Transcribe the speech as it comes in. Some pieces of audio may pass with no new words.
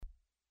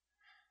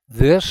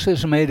This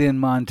is Made in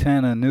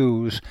Montana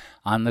News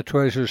on the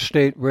Treasure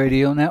State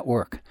Radio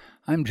Network.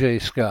 I'm Jay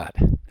Scott.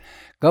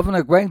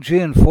 Governor Greg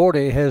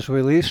Gianforte has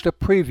released a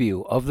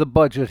preview of the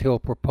budget he'll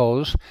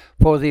propose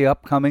for the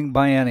upcoming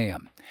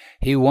biennium.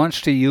 He wants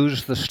to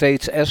use the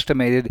state's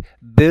estimated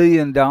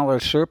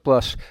billion-dollar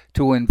surplus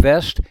to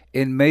invest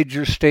in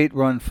major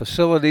state-run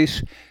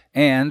facilities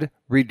and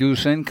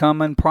reduce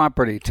income and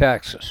property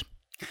taxes.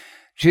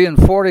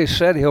 Gianforte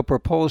said he'll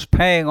propose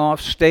paying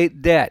off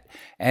state debt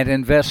and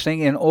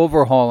investing in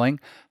overhauling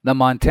the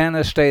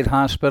Montana State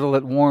Hospital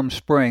at Warm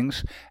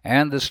Springs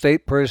and the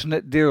state prison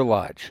at Deer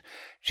Lodge.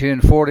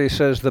 Gianforte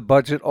says the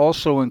budget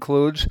also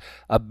includes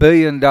 $1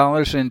 billion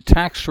in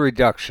tax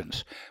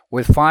reductions,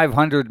 with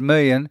 $500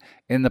 million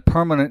in the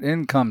permanent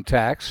income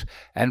tax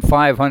and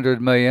 $500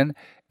 million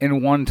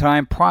in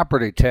one-time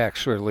property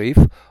tax relief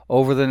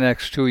over the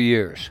next 2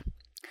 years.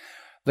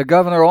 The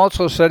governor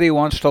also said he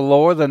wants to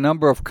lower the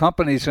number of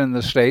companies in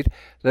the state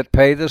that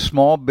pay the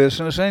small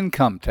business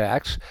income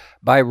tax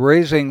by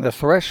raising the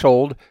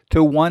threshold to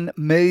 $1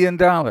 million.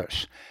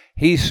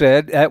 He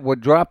said that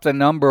would drop the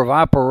number of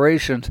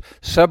operations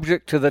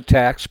subject to the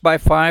tax by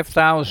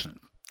 5,000.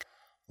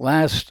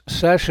 Last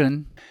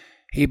session,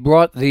 he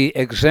brought the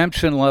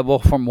exemption level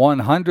from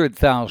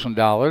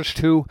 $100,000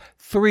 to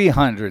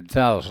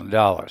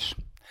 $300,000.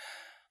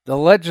 The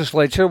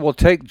legislature will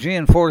take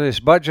Gianforte's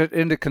budget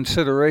into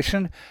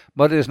consideration,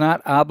 but is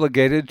not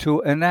obligated to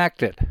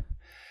enact it.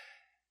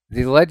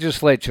 The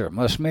legislature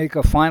must make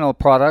a final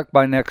product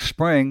by next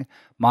spring.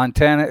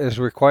 Montana is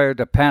required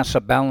to pass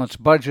a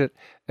balanced budget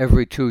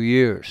every 2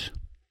 years.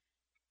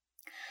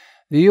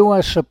 The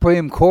U.S.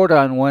 Supreme Court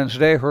on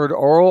Wednesday heard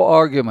oral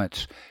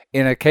arguments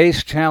in a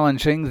case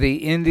challenging the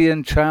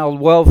Indian Child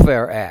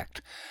Welfare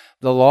Act,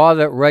 the law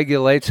that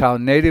regulates how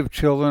Native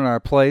children are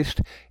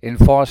placed in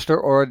foster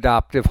or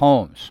adoptive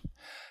homes.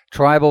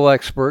 Tribal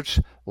experts,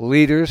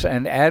 leaders,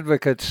 and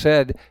advocates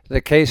said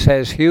the case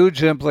has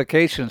huge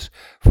implications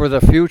for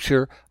the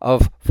future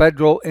of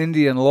federal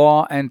Indian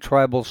law and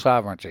tribal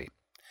sovereignty.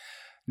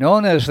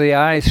 Known as the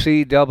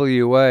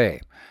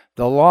ICWA,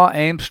 the law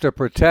aims to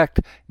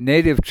protect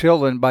Native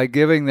children by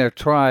giving their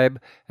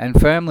tribe and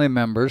family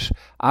members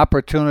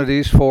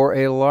opportunities for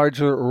a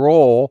larger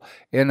role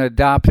in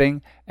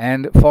adopting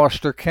and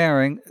foster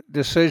caring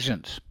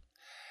decisions.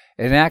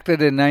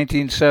 Enacted in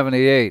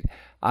 1978,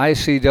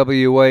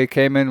 ICWA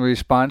came in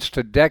response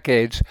to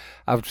decades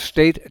of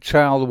state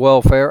child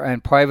welfare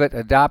and private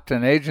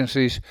adoption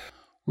agencies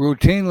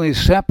routinely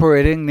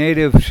separating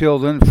Native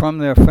children from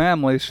their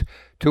families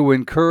to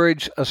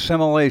encourage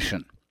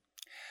assimilation.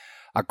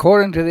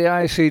 According to the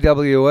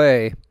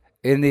ICWA,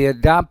 in the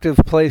adoptive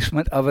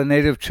placement of a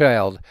Native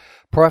child,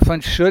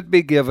 preference should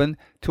be given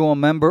to a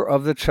member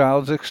of the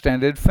child's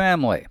extended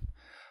family,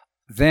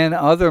 then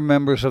other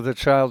members of the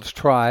child's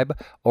tribe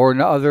or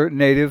other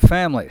Native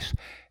families.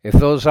 If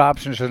those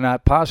options are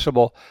not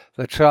possible,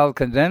 the child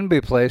can then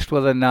be placed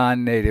with a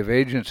non-Native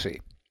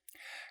agency.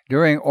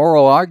 During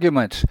oral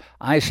arguments,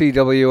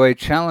 ICWA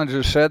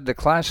challengers said the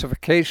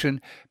classification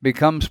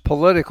becomes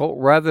political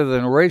rather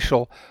than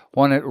racial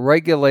when it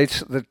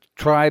regulates the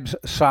tribe's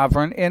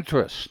sovereign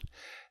interests.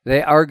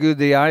 They argued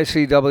the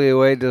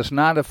ICWA does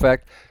not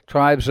affect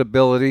tribes'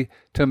 ability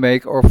to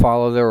make or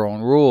follow their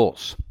own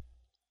rules.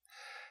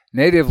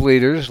 Native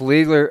leaders,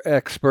 legal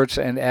experts,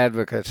 and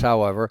advocates,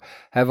 however,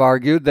 have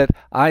argued that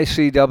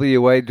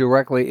ICWA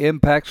directly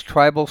impacts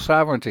tribal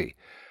sovereignty.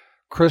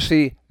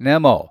 Chrissy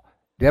Nemo,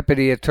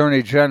 Deputy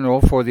Attorney General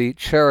for the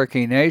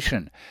Cherokee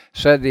Nation,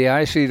 said the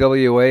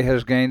ICWA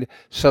has gained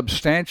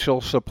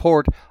substantial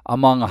support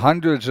among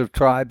hundreds of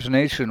tribes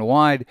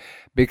nationwide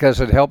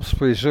because it helps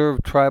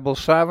preserve tribal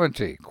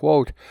sovereignty.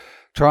 Quote,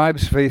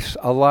 "Tribes face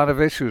a lot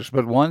of issues,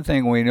 but one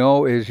thing we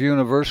know is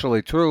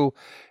universally true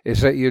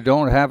is that you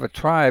don't have a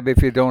tribe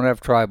if you don't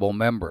have tribal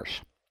members."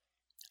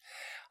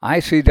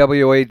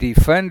 ICWA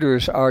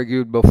defenders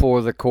argued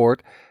before the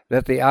court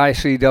that the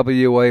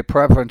ICWA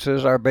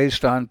preferences are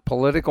based on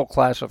political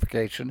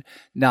classification,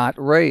 not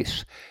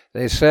race.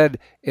 They said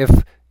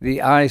if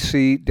the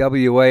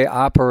ICWA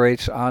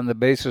operates on the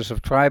basis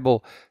of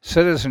tribal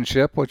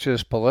citizenship, which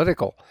is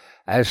political,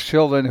 as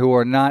children who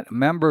are not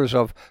members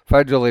of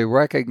federally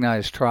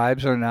recognized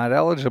tribes are not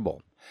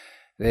eligible.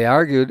 They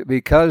argued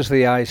because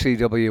the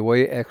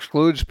ICWA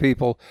excludes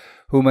people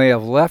who may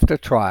have left a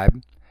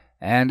tribe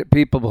and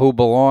people who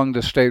belong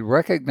to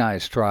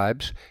state-recognized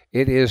tribes,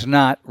 it is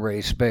not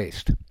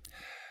race-based.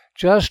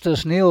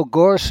 Justice Neil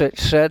Gorsuch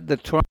said the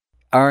tribes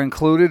are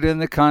included in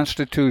the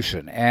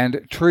Constitution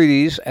and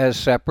treaties as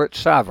separate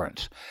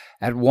sovereigns.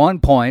 At one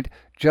point,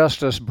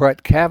 Justice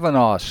Brett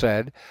Kavanaugh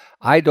said,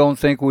 "I don't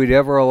think we'd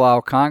ever allow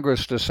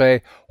Congress to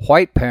say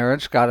white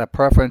parents got a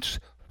preference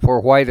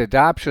for white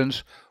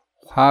adoptions.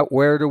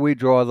 Where do we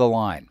draw the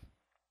line?"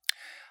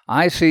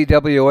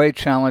 ICWA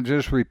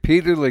challengers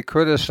repeatedly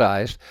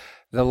criticized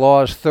the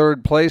law's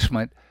third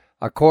placement.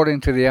 According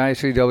to the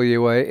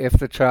ICWA, if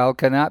the child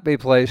cannot be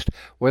placed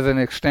with an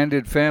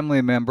extended family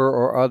member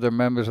or other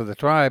members of the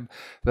tribe,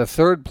 the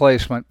third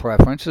placement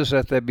preference is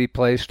that they be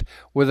placed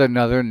with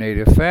another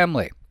Native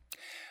family.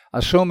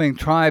 Assuming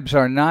tribes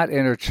are not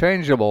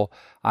interchangeable,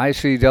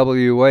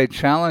 ICWA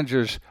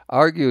challengers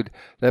argued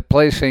that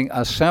placing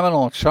a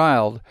Seminole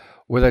child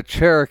with a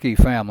Cherokee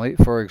family,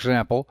 for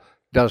example,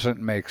 doesn't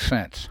make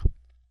sense.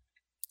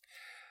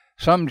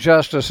 Some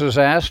justices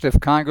asked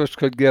if Congress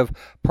could give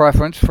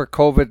preference for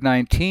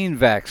COVID-19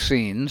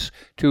 vaccines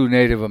to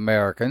Native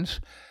Americans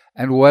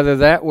and whether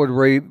that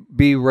would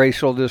be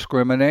racial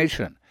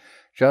discrimination.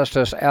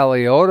 Justice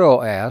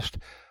Alioto asked,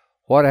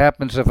 what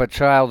happens if a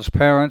child's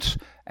parents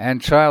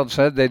and child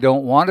said they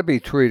don't want to be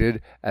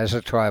treated as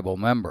a tribal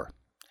member?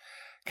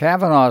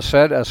 Kavanaugh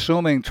said,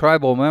 assuming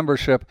tribal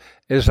membership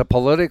is a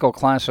political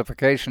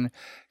classification,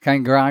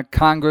 can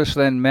Congress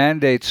then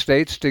mandate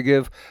states to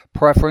give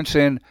preference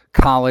in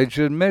college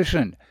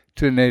admission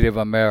to Native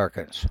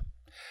Americans?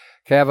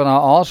 Kavanaugh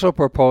also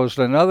proposed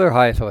another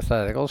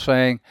hypothetical,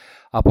 saying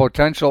a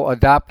potential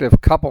adoptive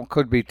couple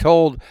could be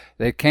told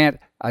they can't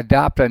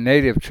adopt a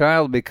Native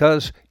child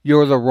because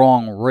you're the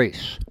wrong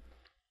race.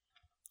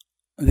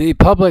 The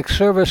Public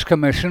Service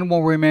Commission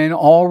will remain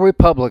all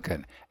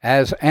Republican,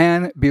 as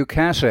Ann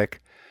Bukasik,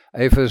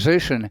 a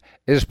physician,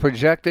 is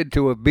projected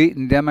to have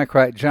beaten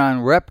Democrat John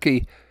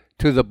Repke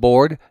to the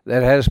board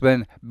that has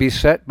been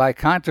beset by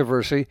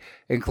controversy,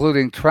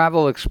 including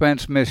travel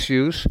expense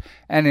misuse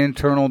and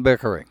internal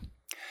bickering.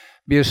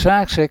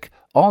 Bukasik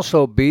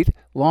also beat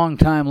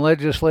longtime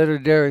legislator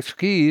Derek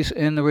Skies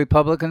in the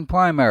Republican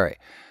primary,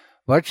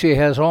 but she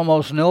has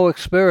almost no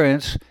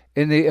experience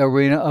in the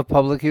arena of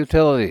public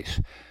utilities.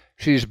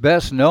 She's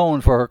best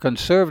known for her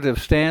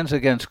conservative stance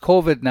against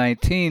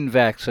COVID-19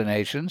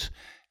 vaccinations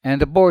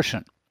and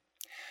abortion.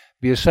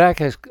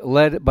 Bukasik is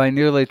led by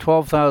nearly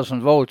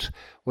 12,000 votes,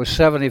 with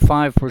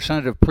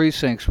 75% of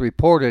precincts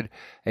reported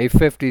a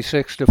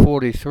 56 to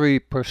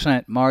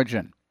 43%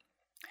 margin.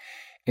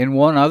 In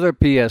one other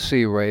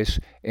PSC race,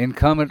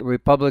 incumbent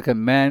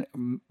Republican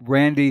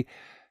Randy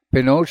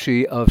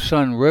Pinocci of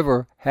Sun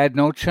River had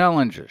no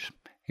challengers.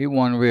 He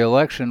won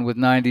re-election with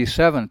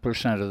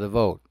 97% of the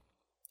vote.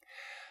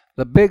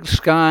 The Big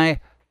Sky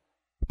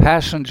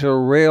Passenger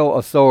Rail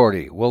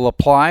Authority will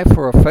apply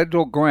for a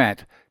federal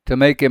grant to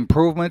make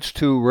improvements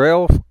to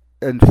rail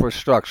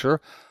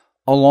infrastructure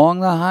along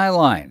the High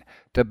Line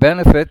to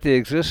benefit the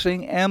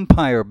existing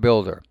Empire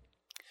Builder.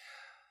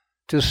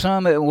 To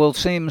some, it will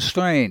seem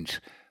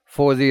strange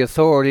for the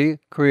authority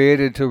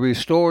created to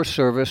restore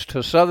service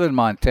to southern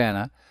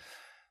Montana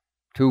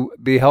to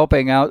be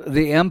helping out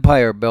the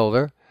Empire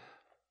Builder,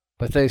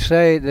 but they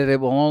say that it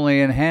will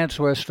only enhance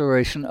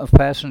restoration of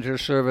passenger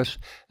service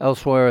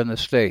elsewhere in the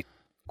state.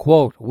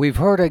 Quote, we've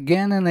heard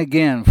again and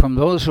again from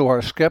those who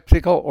are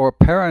skeptical or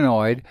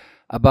paranoid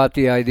about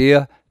the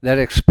idea that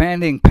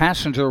expanding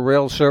passenger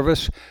rail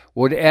service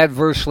would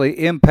adversely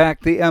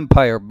impact the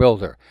Empire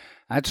Builder.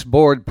 That's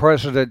board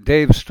president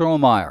Dave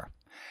Strohmeyer.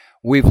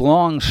 We've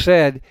long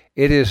said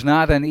it is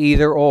not an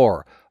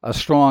either-or. A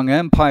strong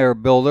Empire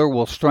Builder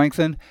will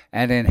strengthen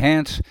and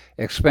enhance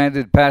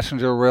expanded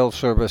passenger rail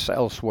service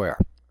elsewhere.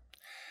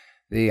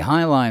 The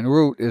High Line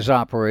route is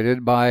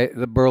operated by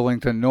the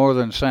Burlington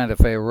Northern Santa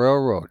Fe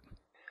Railroad.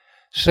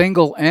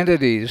 Single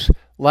entities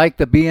like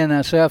the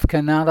BNSF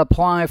cannot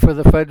apply for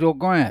the federal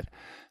grant.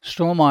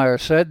 Strohmeyer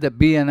said that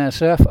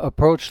BNSF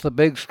approached the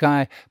Big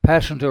Sky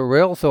Passenger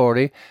Rail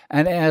Authority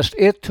and asked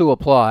it to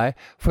apply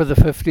for the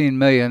 $15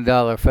 million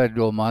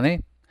federal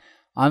money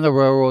on the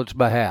railroad's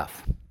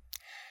behalf.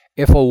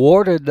 If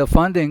awarded, the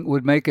funding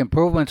would make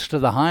improvements to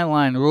the High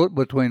Line route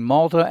between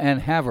Malta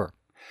and Havre.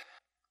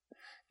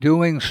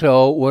 Doing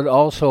so would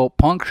also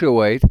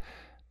punctuate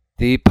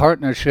the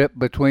partnership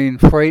between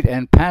freight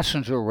and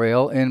passenger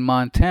rail in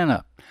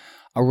Montana,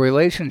 a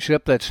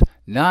relationship that's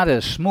not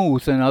as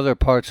smooth in other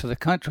parts of the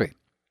country.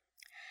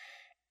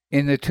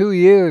 In the 2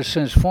 years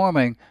since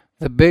forming,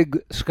 the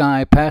Big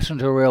Sky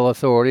Passenger Rail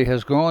Authority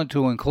has grown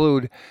to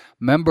include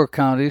member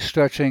counties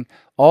stretching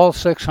all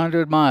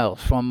 600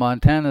 miles from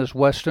Montana's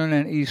western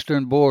and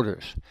eastern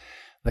borders.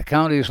 The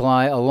counties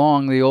lie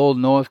along the old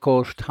North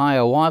Coast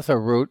Hiawatha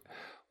route,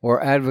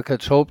 where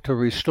advocates hope to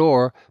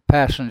restore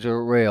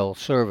passenger rail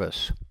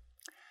service.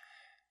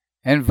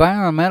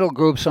 Environmental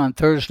groups on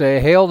Thursday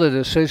hailed a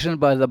decision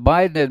by the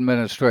Biden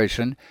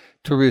administration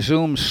to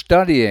resume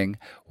studying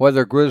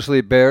whether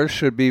grizzly bears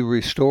should be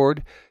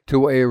restored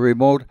to a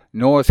remote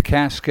North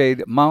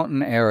Cascade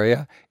Mountain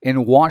area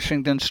in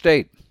Washington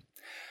state.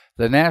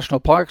 The National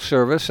Park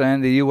Service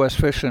and the U.S.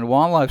 Fish and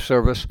Wildlife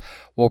Service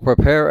will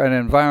prepare an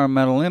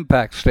environmental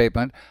impact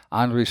statement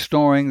on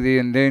restoring the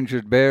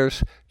endangered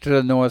bears to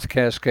the North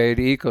Cascade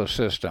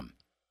ecosystem.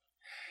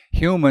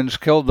 Humans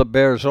killed the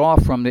bears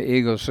off from the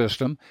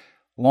ecosystem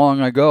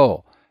long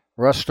ago.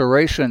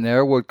 Restoration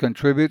there would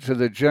contribute to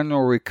the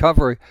general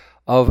recovery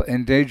of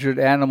endangered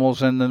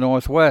animals in the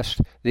Northwest,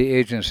 the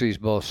agencies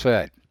both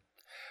said.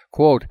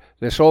 Quote,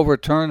 this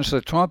overturns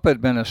the Trump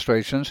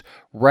administration's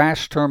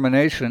rash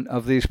termination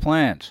of these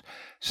plans,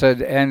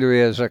 said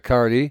Andrea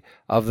Zaccardi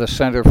of the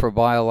Center for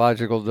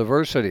Biological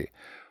Diversity.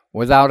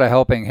 Without a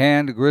helping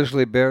hand,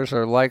 grizzly bears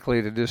are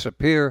likely to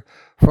disappear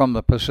from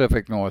the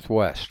Pacific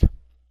Northwest.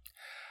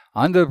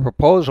 Under the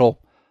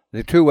proposal,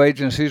 The two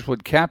agencies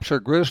would capture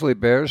grizzly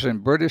bears in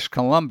British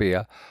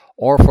Columbia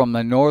or from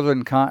the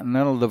northern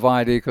Continental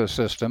Divide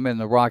ecosystem in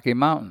the Rocky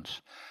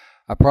Mountains.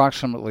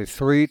 Approximately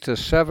 3 to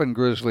 7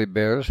 grizzly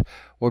bears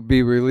would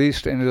be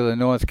released into the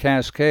North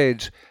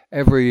Cascades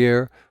every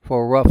year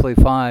for roughly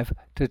 5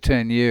 to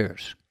 10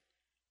 years.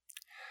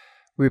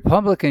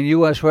 Republican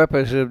U.S.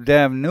 Representative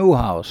Dave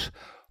Newhouse,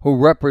 who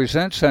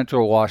represents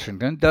Central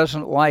Washington,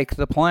 doesn't like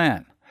the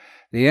plan.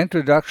 The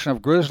introduction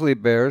of grizzly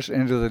bears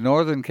into the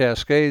Northern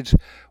Cascades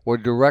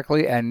would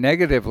directly and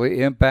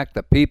negatively impact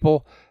the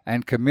people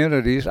and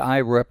communities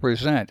I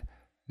represent,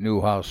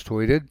 Newhouse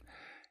tweeted.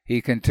 He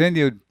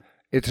continued,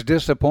 "It's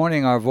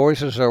disappointing our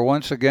voices are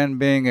once again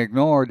being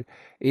ignored,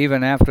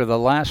 even after the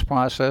last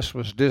process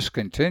was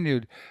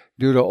discontinued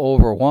due to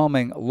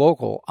overwhelming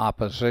local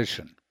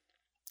opposition."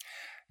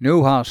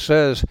 Newhouse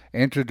says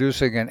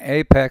introducing an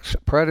apex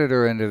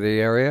predator into the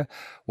area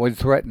would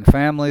threaten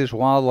families,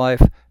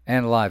 wildlife,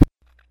 and livestock.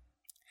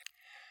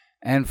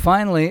 And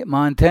finally,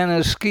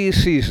 Montana's ski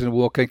season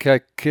will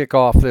kick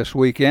off this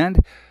weekend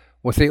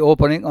with the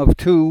opening of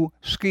 2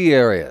 ski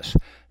areas.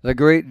 The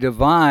Great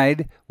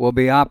Divide will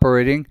be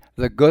operating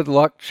the Good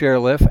Luck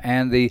Chairlift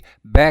and the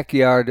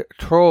Backyard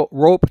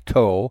Rope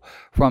Tow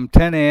from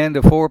 10 a.m.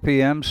 to 4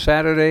 p.m.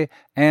 Saturday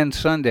and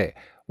Sunday,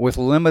 with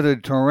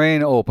limited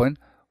terrain open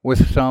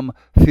with some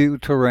few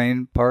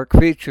terrain park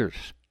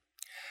features.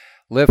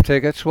 Lift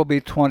tickets will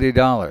be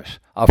 $20.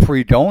 A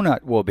free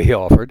donut will be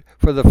offered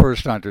for the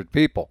first 100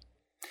 people.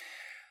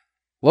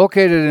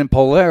 Located in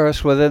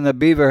Polaris within the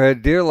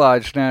Beaverhead Deer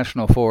Lodge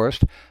National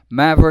Forest,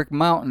 Maverick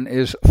Mountain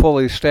is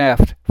fully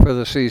staffed for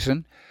the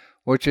season,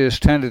 which is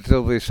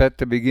tentatively set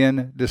to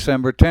begin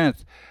December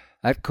 10th.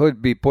 That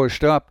could be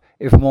pushed up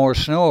if more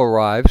snow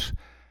arrives,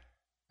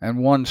 and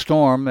one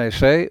storm, they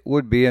say,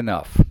 would be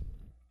enough.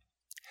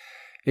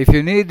 If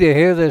you need to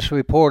hear this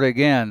report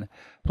again,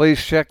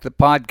 please check the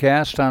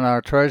podcast on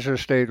our Treasure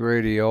State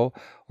Radio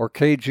or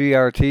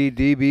KGRT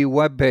DB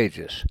web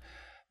pages.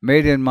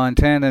 Made in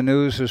Montana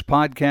News is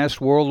podcast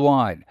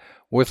worldwide,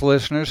 with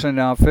listeners in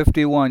now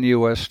 51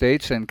 U.S.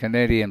 states and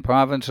Canadian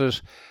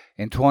provinces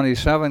in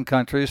 27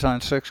 countries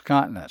on 6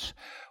 continents.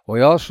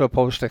 We also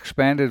post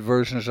expanded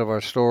versions of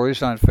our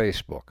stories on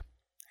Facebook.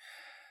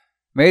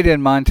 Made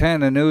in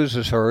Montana News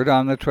is heard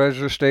on the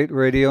Treasure State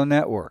Radio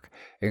Network,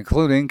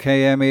 including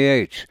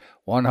KMEH,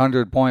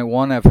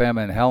 100.1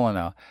 FM in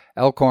Helena,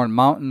 Elkhorn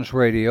Mountains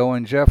Radio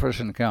in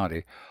Jefferson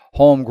County,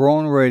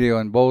 Homegrown Radio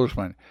in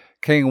Bozeman,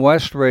 King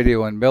West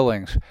Radio in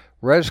Billings,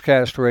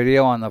 Rescast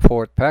Radio on the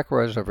Fort Peck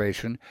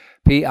Reservation,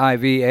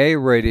 PIVA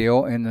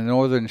Radio in the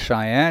Northern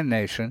Cheyenne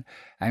Nation,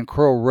 and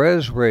Crow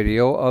Res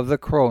Radio of the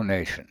Crow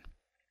Nation.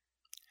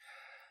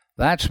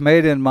 That's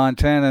Made in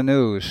Montana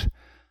News.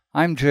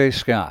 I'm Jay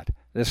Scott.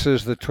 This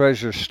is the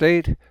Treasure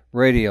State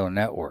Radio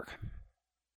Network.